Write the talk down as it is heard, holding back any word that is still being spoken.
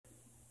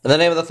In the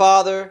name of the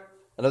Father,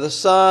 and of the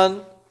Son,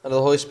 and of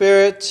the Holy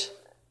Spirit.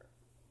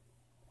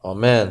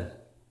 Amen.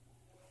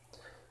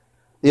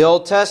 The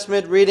Old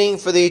Testament reading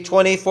for the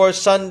 24th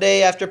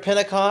Sunday after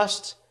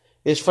Pentecost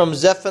is from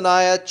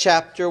Zephaniah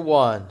chapter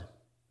 1.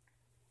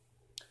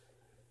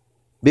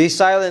 Be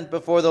silent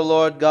before the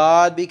Lord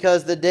God,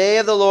 because the day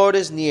of the Lord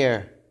is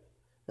near,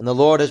 and the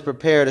Lord has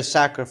prepared a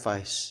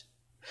sacrifice.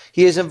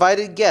 He has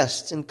invited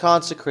guests and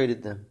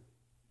consecrated them.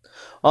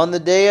 On the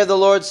day of the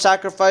Lord's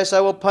sacrifice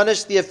I will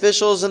punish the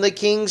officials and the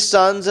king's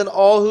sons and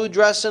all who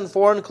dress in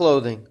foreign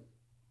clothing.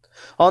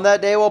 On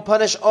that day I will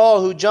punish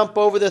all who jump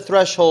over the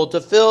threshold to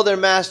fill their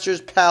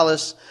master's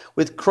palace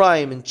with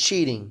crime and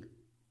cheating.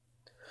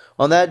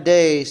 On that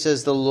day,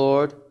 says the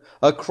Lord,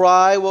 a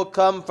cry will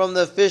come from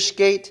the fish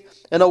gate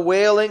and a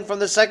wailing from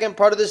the second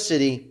part of the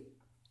city,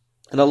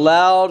 and a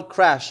loud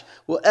crash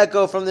will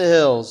echo from the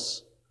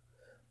hills.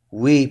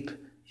 Weep,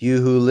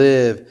 you who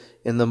live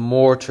in the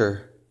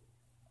mortar,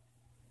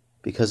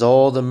 because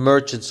all the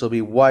merchants will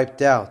be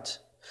wiped out,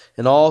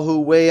 and all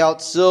who weigh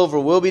out silver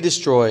will be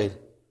destroyed.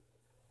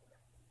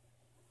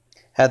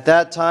 At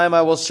that time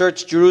I will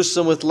search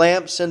Jerusalem with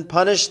lamps and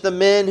punish the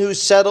men who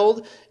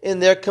settled in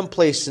their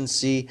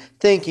complacency,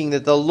 thinking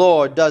that the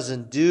Lord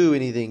doesn't do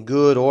anything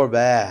good or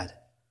bad.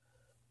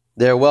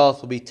 Their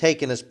wealth will be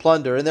taken as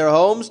plunder, and their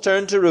homes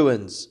turned to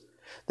ruins.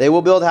 They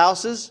will build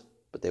houses,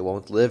 but they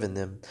won't live in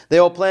them. They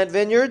will plant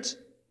vineyards,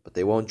 but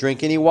they won't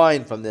drink any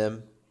wine from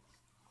them.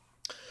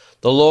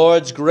 The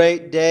Lord's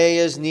great day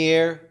is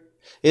near.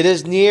 It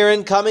is near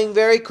and coming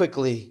very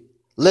quickly.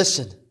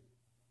 Listen.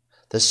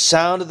 The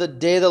sound of the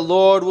day of the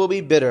Lord will be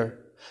bitter.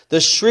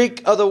 The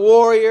shriek of the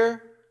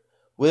warrior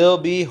will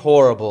be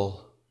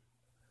horrible.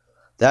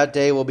 That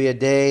day will be a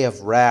day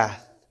of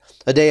wrath,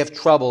 a day of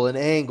trouble and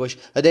anguish,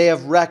 a day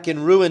of wreck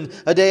and ruin,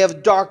 a day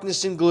of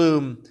darkness and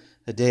gloom,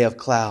 a day of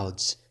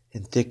clouds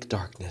and thick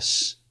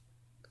darkness,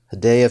 a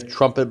day of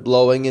trumpet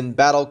blowing and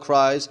battle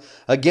cries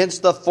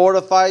against the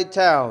fortified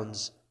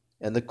towns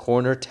and the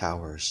corner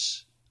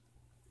towers.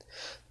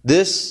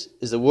 This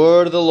is the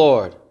word of the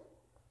Lord.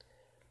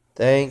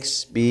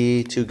 Thanks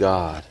be to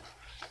God.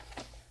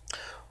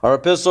 Our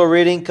epistle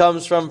reading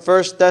comes from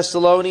 1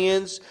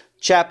 Thessalonians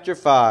chapter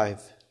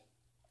 5.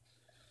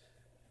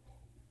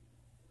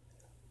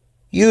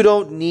 You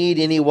don't need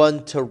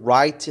anyone to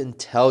write and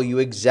tell you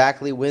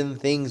exactly when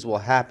things will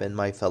happen,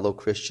 my fellow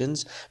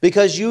Christians,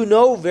 because you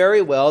know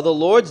very well the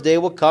Lord's day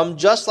will come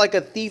just like a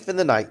thief in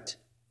the night.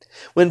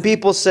 When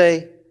people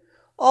say,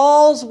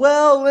 all's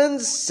well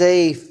and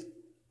safe,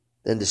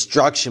 then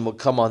destruction will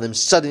come on them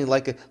suddenly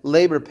like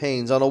labor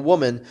pains on a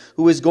woman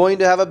who is going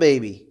to have a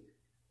baby.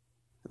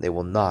 They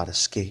will not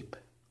escape.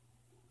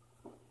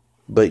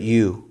 But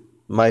you,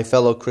 my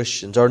fellow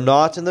Christians, are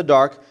not in the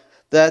dark,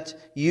 that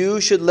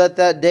you should let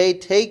that day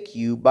take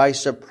you by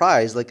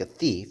surprise like a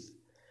thief.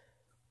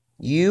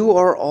 You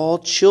are all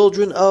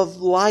children of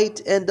light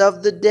and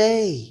of the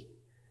day.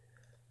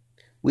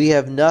 We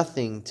have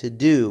nothing to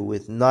do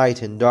with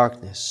night and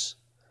darkness.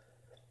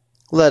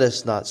 Let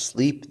us not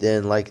sleep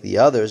then like the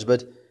others,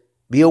 but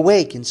be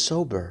awake and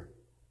sober.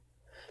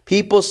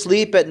 People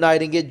sleep at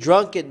night and get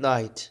drunk at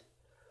night.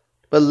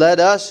 But let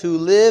us who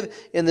live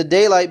in the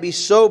daylight be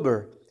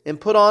sober and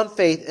put on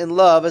faith and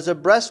love as a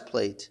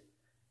breastplate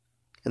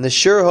and the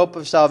sure hope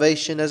of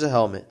salvation as a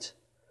helmet.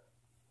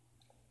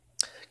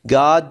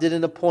 God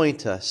didn't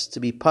appoint us to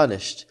be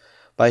punished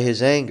by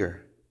His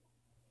anger,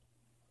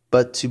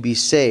 but to be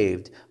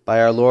saved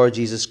by our Lord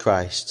Jesus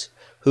Christ,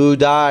 who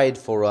died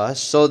for us,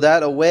 so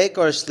that awake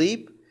or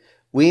asleep,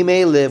 we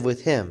may live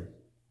with Him.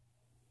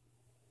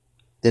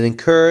 Then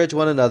encourage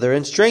one another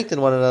and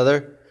strengthen one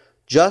another,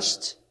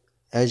 just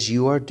as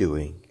you are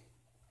doing.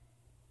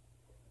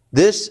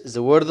 This is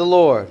the word of the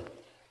Lord.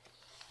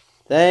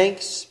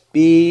 Thanks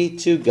be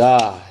to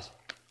God.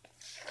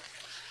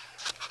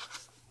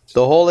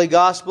 The Holy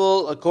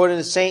Gospel according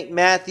to St.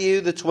 Matthew,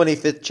 the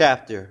 25th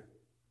chapter.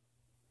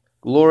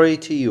 Glory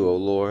to you, O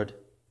Lord.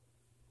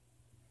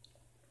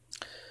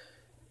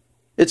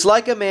 It's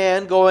like a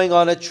man going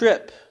on a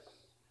trip.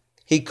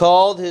 He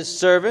called his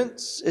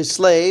servants, his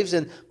slaves,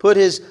 and put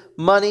his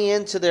money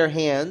into their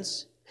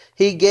hands.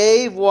 He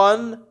gave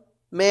one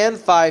man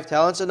 5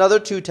 talents, another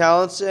 2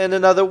 talents, and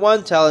another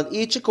 1 talent,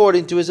 each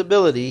according to his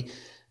ability.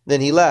 Then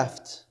he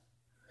left.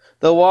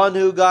 The one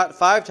who got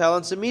 5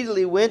 talents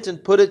immediately went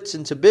and put it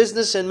into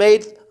business and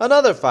made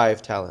another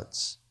 5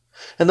 talents.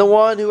 And the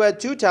one who had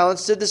 2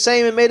 talents did the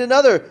same and made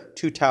another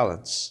 2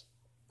 talents.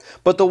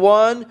 But the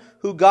one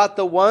who got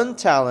the 1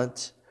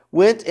 talent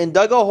went and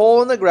dug a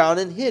hole in the ground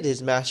and hid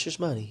his master's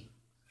money.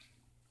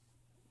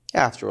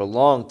 After a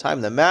long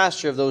time, the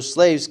master of those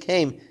slaves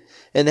came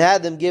and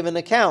had them give an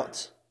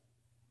account.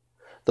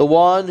 The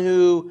one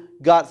who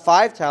got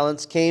 5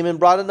 talents came and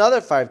brought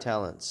another 5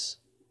 talents.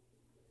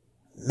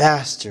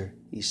 Master,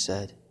 he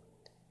said,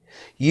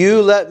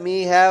 you let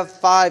me have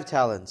 5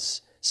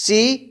 talents.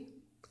 See,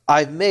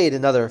 I've made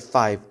another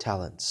 5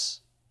 talents.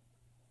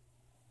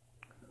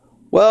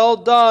 Well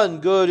done,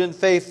 good and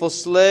faithful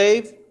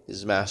slave,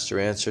 his master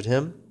answered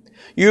him.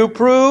 You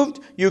proved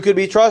you could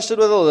be trusted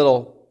with a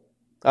little.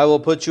 I will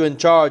put you in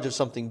charge of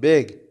something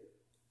big.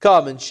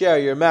 Come and share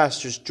your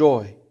master's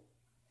joy."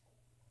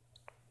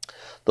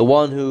 The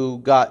one who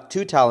got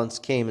 2 talents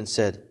came and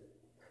said,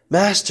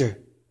 "Master,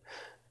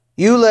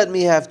 you let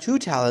me have 2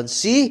 talents.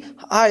 See,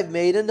 I've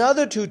made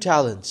another 2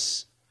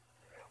 talents."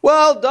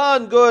 "Well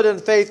done, good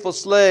and faithful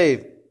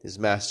slave," his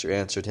master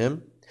answered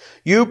him.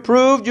 "You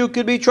proved you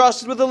could be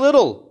trusted with a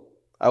little.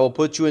 I will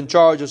put you in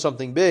charge of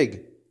something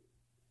big.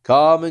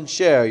 Come and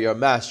share your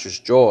master's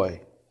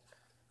joy."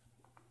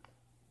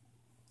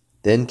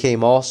 Then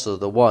came also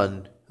the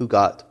one who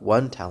got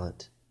 1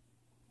 talent.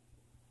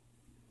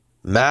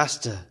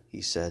 "Master,"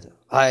 he said,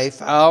 "I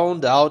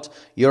found out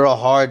you're a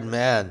hard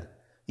man.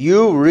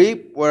 You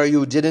reap where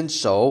you didn't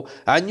sow,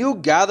 and you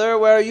gather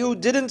where you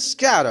didn't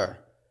scatter.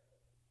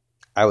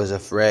 I was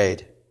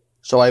afraid,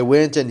 so I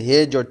went and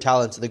hid your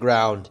talents in the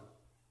ground.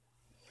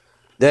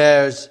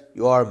 There's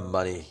your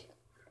money."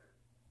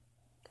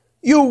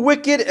 "You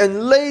wicked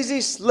and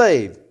lazy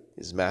slave,"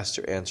 his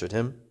master answered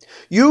him.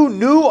 "You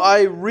knew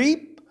I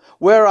reap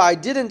where I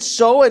didn't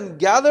sow and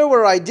gather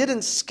where I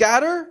didn't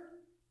scatter?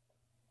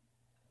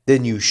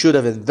 Then you should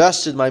have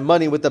invested my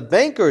money with the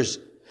bankers,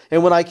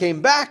 and when I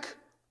came back,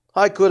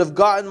 I could have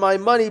gotten my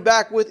money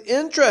back with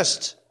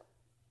interest.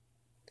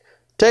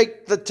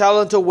 Take the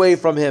talent away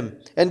from him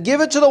and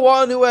give it to the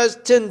one who has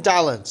 10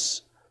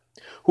 talents.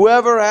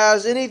 Whoever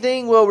has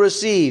anything will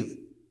receive,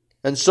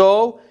 and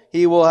so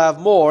he will have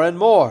more and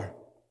more.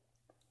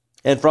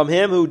 And from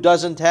him who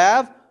doesn't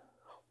have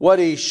what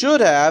he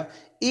should have,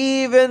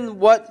 even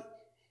what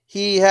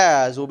he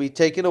has will be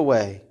taken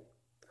away.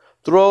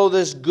 Throw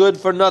this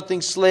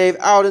good-for-nothing slave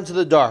out into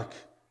the dark,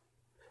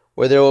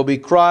 where there will be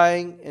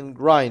crying and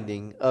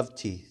grinding of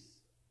teeth."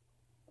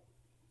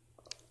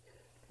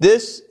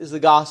 This is the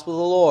gospel of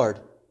the Lord.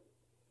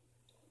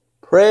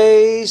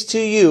 Praise to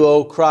you,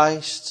 O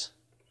Christ.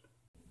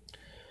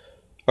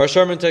 Our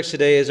sermon text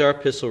today is our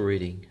epistle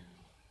reading.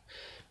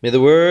 May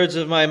the words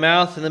of my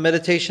mouth and the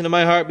meditation of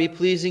my heart be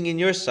pleasing in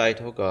your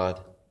sight, O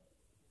God.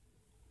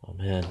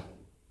 Amen.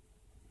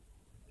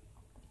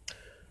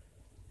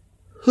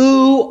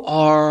 Who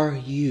are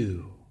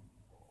you?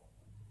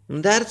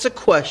 And that's a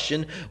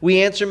question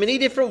we answer many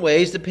different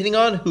ways depending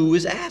on who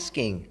is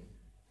asking.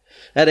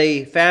 At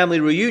a family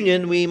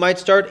reunion, we might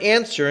start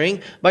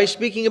answering by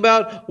speaking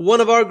about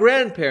one of our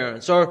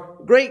grandparents or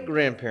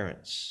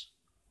great-grandparents.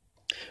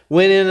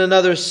 When in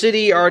another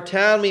city or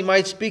town, we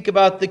might speak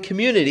about the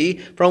community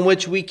from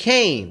which we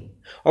came,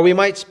 or we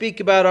might speak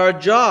about our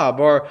job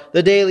or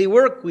the daily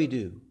work we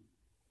do.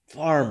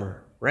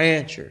 Farmer,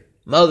 rancher,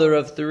 mother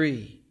of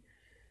 3.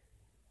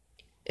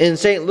 In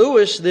St.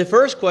 Louis, the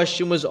first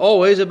question was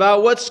always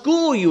about what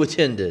school you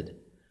attended.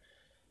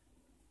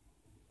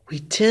 We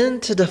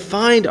tend to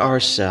define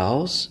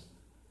ourselves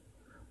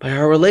by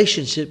our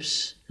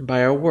relationships and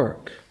by our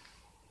work.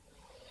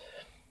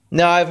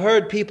 Now, I've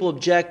heard people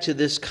object to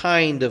this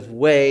kind of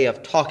way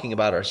of talking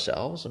about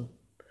ourselves.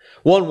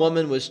 One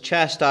woman was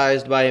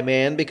chastised by a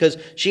man because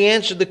she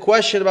answered the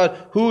question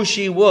about who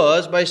she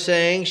was by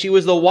saying she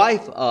was the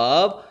wife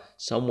of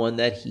someone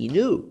that he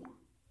knew.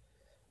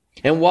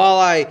 And while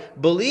I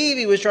believe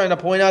he was trying to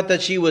point out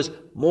that she was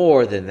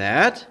more than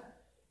that,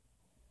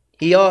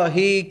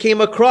 he came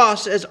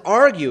across as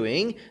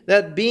arguing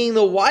that being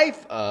the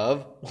wife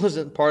of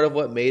wasn't part of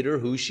what made her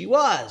who she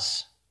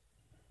was.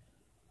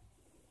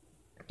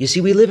 You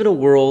see, we live in a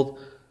world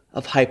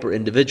of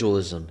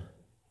hyper-individualism.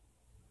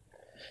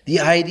 The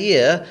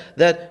idea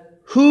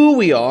that who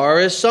we are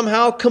is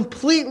somehow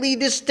completely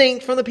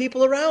distinct from the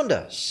people around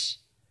us.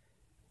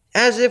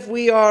 As if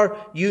we are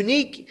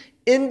unique,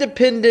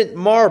 independent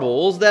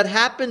marbles that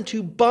happen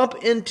to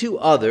bump into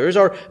others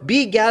or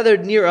be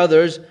gathered near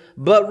others,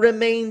 but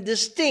remain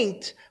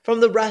distinct from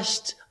the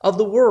rest of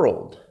the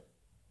world.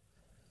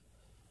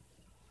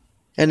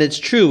 And it's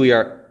true, we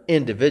are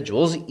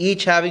individuals,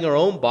 each having our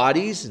own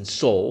bodies and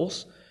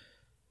souls,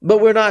 but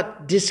we're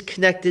not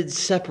disconnected,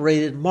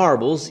 separated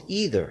marbles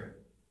either.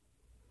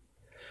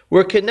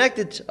 We're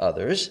connected to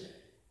others,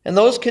 and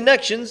those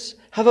connections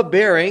have a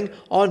bearing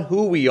on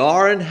who we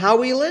are and how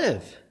we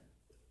live.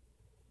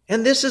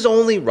 And this is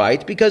only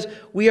right because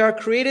we are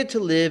created to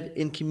live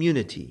in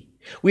community.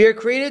 We are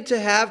created to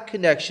have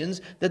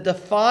connections that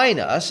define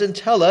us and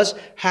tell us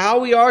how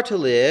we are to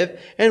live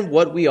and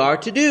what we are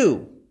to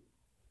do.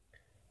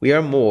 We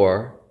are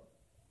more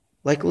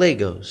like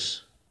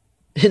Legos,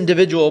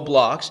 individual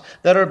blocks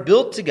that are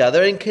built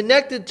together and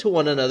connected to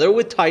one another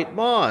with tight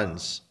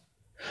bonds.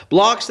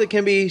 Blocks that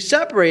can be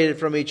separated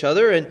from each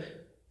other and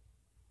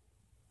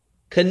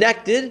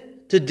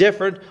connected to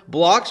different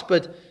blocks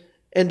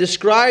and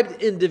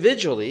described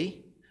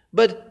individually,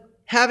 but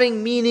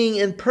having meaning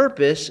and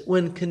purpose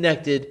when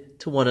connected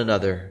to one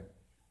another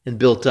and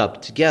built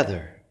up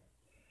together.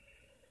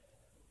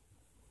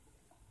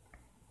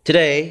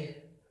 Today,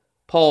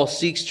 Paul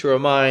seeks to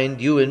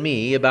remind you and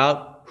me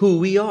about who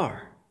we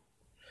are.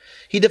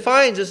 He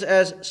defines us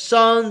as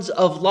sons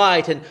of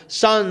light and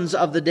sons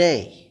of the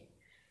day.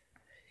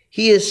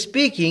 He is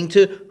speaking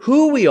to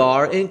who we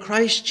are in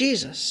Christ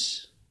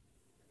Jesus.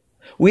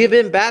 We have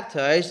been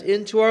baptized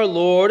into our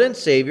Lord and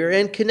Savior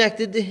and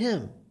connected to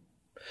Him.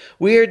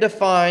 We are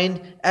defined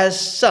as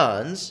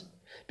sons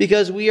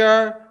because we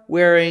are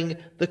wearing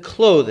the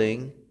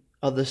clothing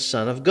of the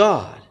Son of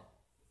God.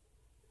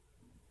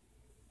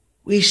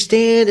 We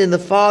stand in the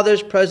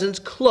Father's presence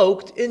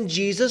cloaked in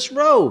Jesus'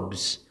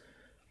 robes.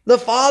 The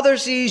Father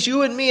sees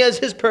you and me as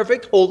His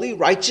perfect, holy,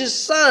 righteous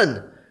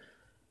Son.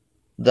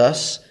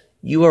 Thus,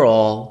 you are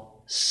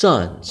all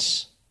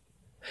sons.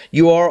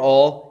 You are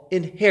all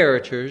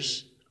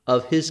inheritors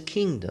of His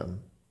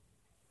kingdom.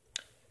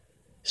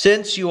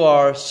 Since you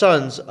are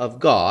sons of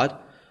God,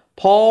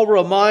 Paul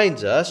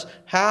reminds us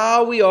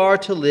how we are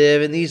to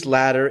live in these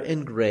latter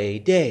and gray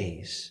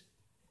days.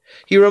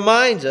 He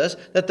reminds us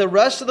that the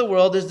rest of the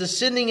world is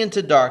descending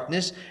into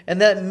darkness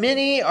and that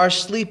many are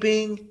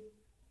sleeping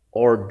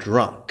or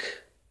drunk.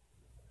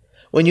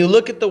 When you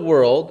look at the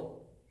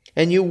world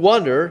and you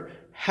wonder,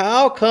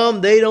 how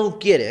come they don't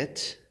get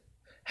it?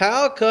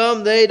 How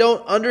come they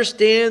don't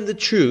understand the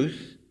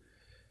truth?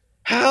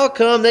 How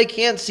come they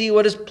can't see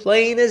what is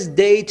plain as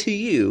day to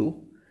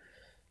you?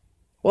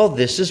 Well,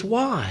 this is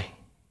why.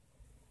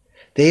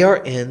 They are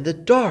in the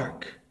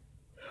dark,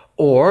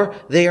 or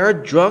they are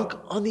drunk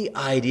on the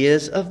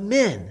ideas of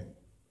men.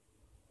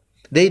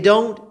 They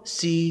don't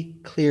see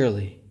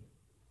clearly.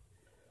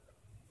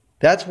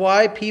 That's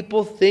why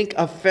people think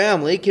a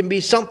family can be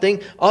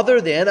something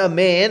other than a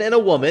man and a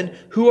woman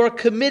who are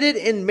committed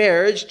in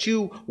marriage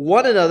to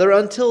one another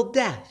until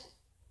death.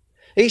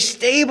 A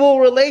stable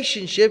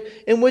relationship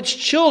in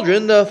which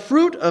children, the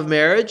fruit of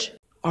marriage,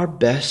 are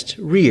best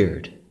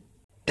reared.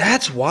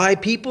 That's why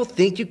people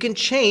think you can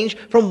change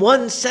from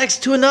one sex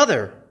to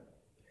another.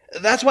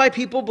 That's why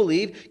people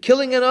believe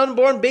killing an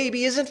unborn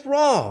baby isn't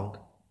wrong.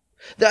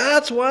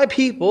 That's why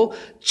people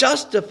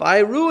justify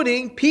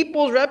ruining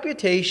people's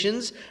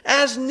reputations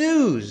as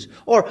news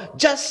or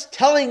just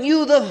telling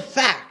you the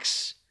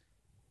facts.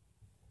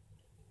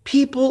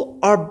 People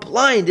are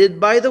blinded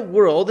by the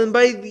world and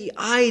by the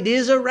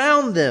ideas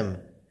around them.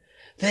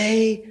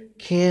 They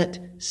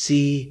can't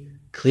see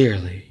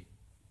clearly.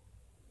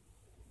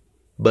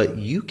 But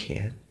you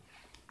can.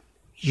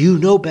 You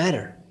know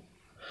better.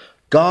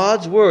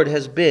 God's Word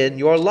has been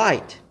your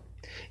light.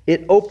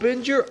 It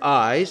opens your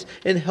eyes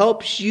and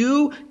helps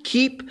you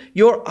keep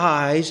your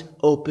eyes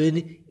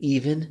open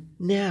even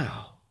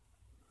now,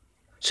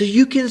 so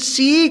you can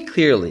see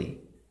clearly.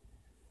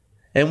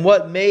 And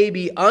what may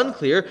be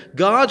unclear,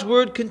 God's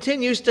Word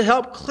continues to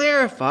help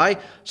clarify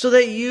so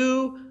that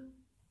you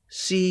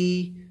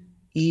see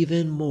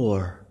even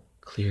more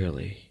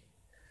clearly.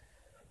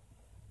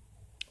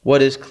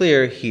 What is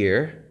clear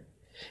here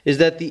is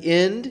that the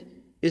end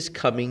is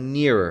coming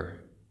nearer.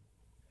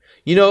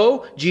 You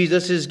know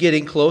Jesus is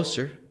getting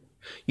closer.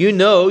 You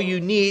know you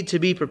need to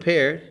be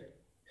prepared.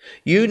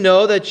 You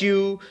know that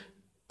you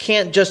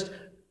can't just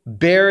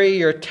bury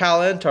your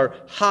talent or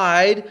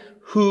hide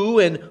who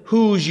and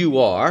whose you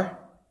are.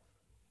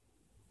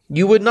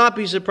 You would not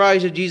be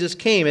surprised if Jesus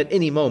came at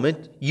any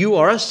moment. You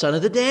are a son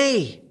of the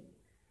day.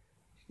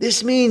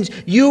 This means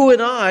you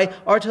and I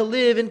are to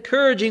live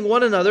encouraging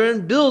one another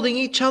and building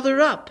each other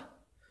up.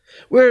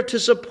 We're to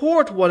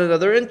support one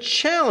another and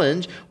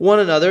challenge one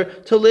another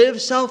to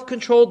live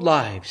self-controlled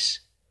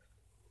lives.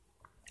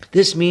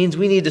 This means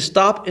we need to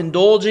stop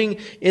indulging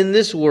in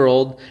this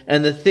world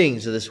and the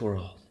things of this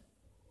world.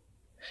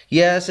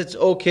 Yes, it's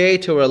okay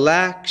to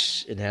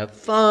relax and have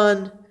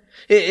fun.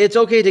 It's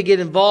okay to get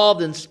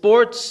involved in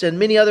sports and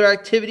many other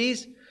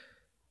activities.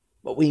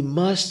 But we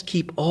must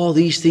keep all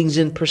these things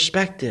in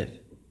perspective.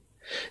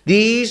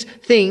 These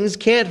things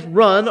can't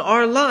run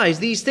our lives.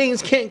 These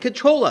things can't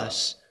control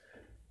us.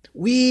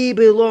 We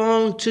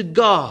belong to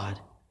God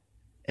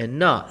and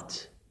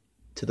not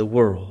to the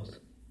world.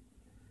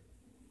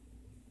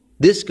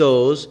 This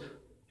goes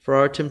for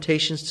our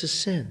temptations to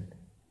sin.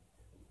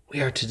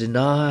 We are to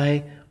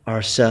deny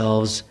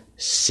ourselves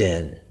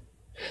sin.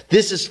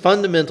 This is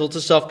fundamental to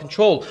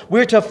self-control.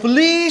 We're to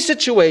flee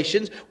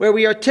situations where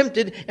we are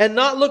tempted and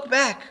not look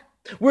back.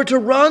 We're to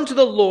run to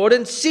the Lord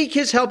and seek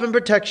His help and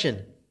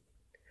protection.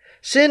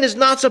 Sin is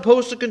not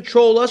supposed to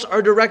control us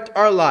or direct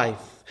our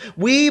life.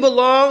 We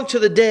belong to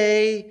the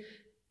day,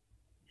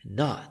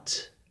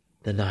 not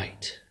the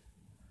night.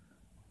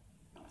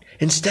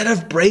 Instead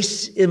of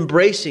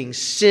embracing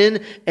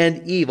sin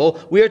and evil,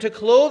 we are to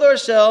clothe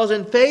ourselves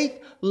in faith,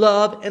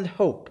 love, and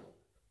hope.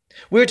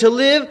 We're to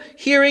live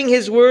hearing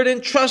His word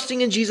and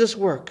trusting in Jesus'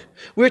 work.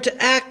 We're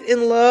to act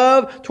in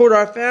love toward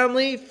our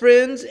family,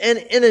 friends,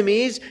 and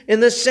enemies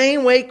in the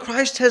same way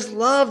Christ has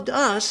loved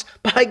us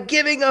by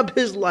giving up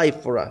His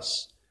life for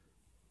us.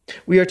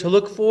 We are to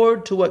look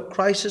forward to what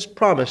Christ has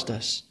promised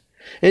us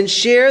and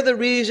share the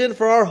reason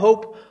for our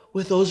hope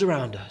with those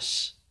around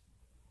us.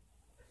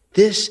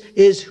 This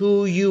is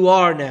who you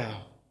are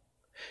now.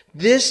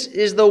 This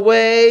is the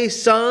way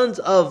sons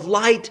of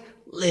light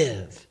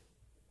live.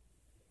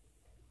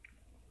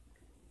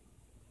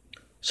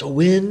 So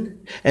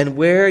when and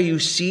where you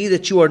see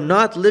that you are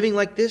not living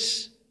like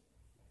this,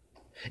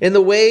 in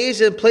the ways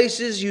and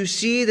places you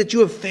see that you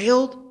have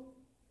failed,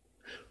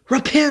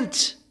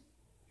 repent.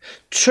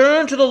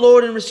 Turn to the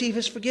Lord and receive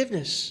His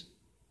forgiveness.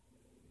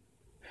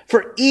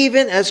 For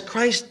even as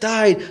Christ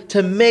died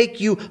to make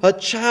you a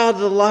child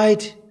of the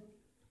light,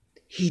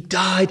 He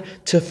died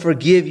to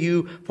forgive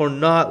you for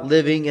not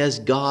living as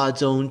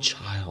God's own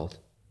child.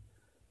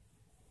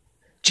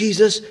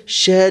 Jesus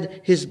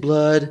shed His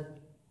blood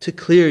to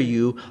clear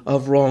you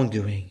of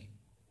wrongdoing.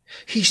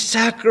 He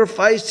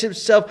sacrificed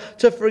Himself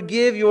to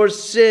forgive your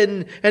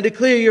sin and to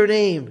clear your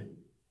name.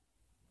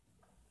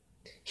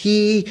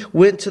 He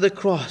went to the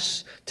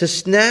cross to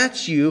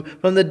snatch you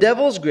from the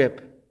devil's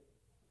grip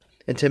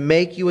and to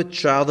make you a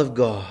child of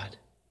God.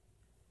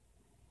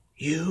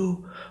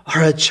 You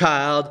are a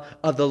child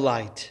of the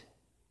light.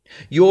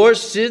 Your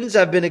sins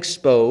have been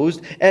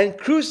exposed and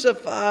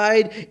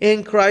crucified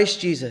in Christ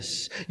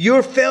Jesus.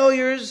 Your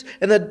failures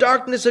and the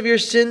darkness of your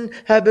sin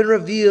have been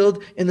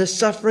revealed in the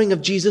suffering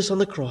of Jesus on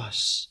the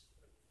cross.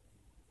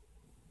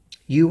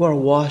 You are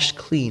washed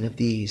clean of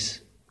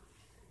these.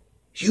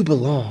 You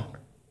belong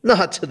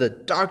not to the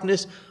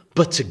darkness,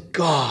 but to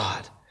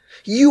God.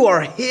 You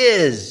are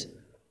His.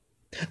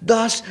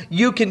 Thus,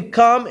 you can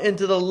come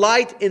into the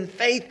light in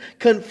faith,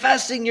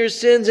 confessing your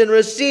sins and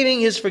receiving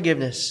His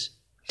forgiveness.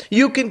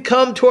 You can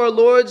come to our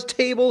Lord's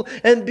table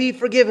and be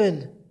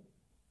forgiven.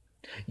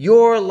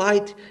 Your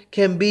light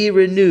can be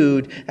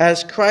renewed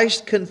as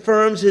Christ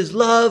confirms His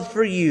love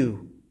for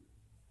you.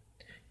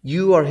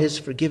 You are His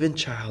forgiven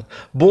child,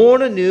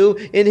 born anew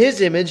in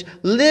His image,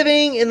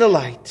 living in the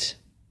light.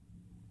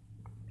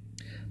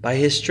 By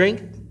His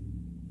strength,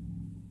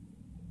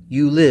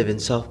 you live in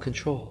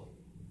self-control.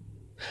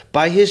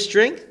 By His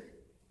strength,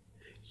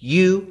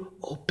 you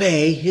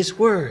obey His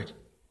word.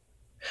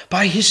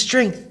 By His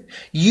strength,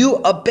 you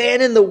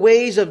abandon the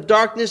ways of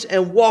darkness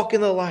and walk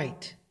in the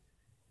light.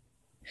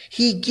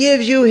 He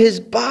gives you His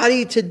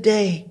body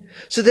today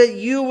so that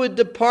you would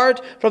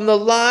depart from the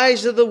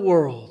lies of the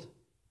world.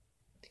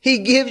 He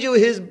gives you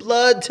His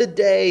blood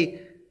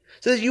today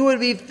so that you would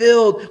be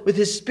filled with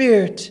His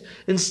Spirit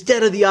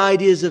instead of the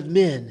ideas of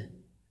men.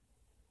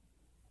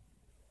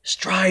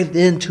 Strive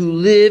then to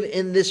live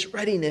in this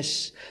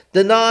readiness,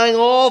 denying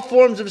all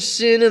forms of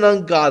sin and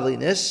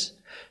ungodliness,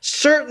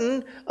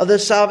 certain of the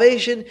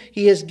salvation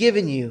He has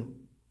given you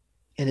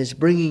and is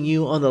bringing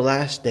you on the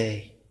last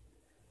day.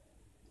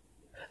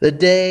 The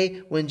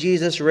day when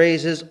Jesus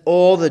raises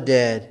all the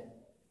dead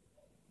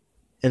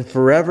and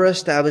forever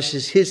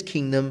establishes His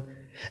kingdom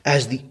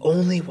as the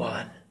only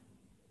one.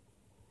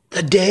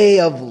 The day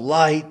of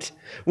light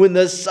when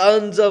the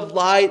sons of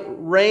light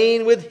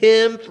reign with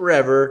Him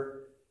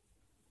forever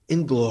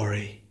in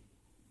glory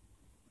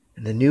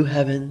in the new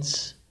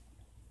heavens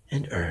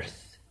and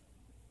earth.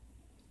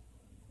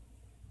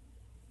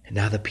 And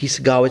now the peace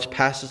of God which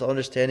passes all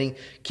understanding,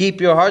 keep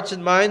your hearts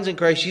and minds in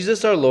Christ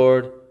Jesus our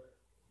Lord.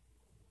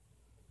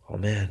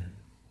 Amen.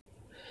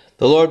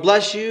 The Lord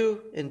bless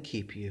you and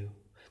keep you.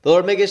 The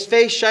Lord make His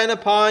face shine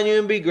upon you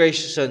and be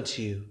gracious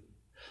unto you.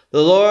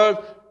 The Lord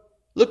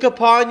look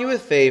upon you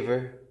with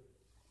favor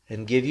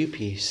and give you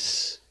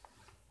peace.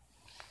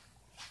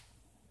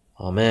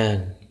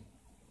 Amen.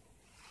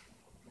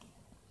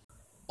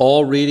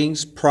 All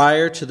readings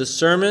prior to the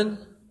sermon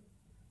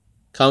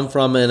come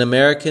from an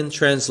American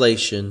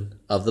translation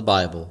of the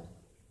Bible.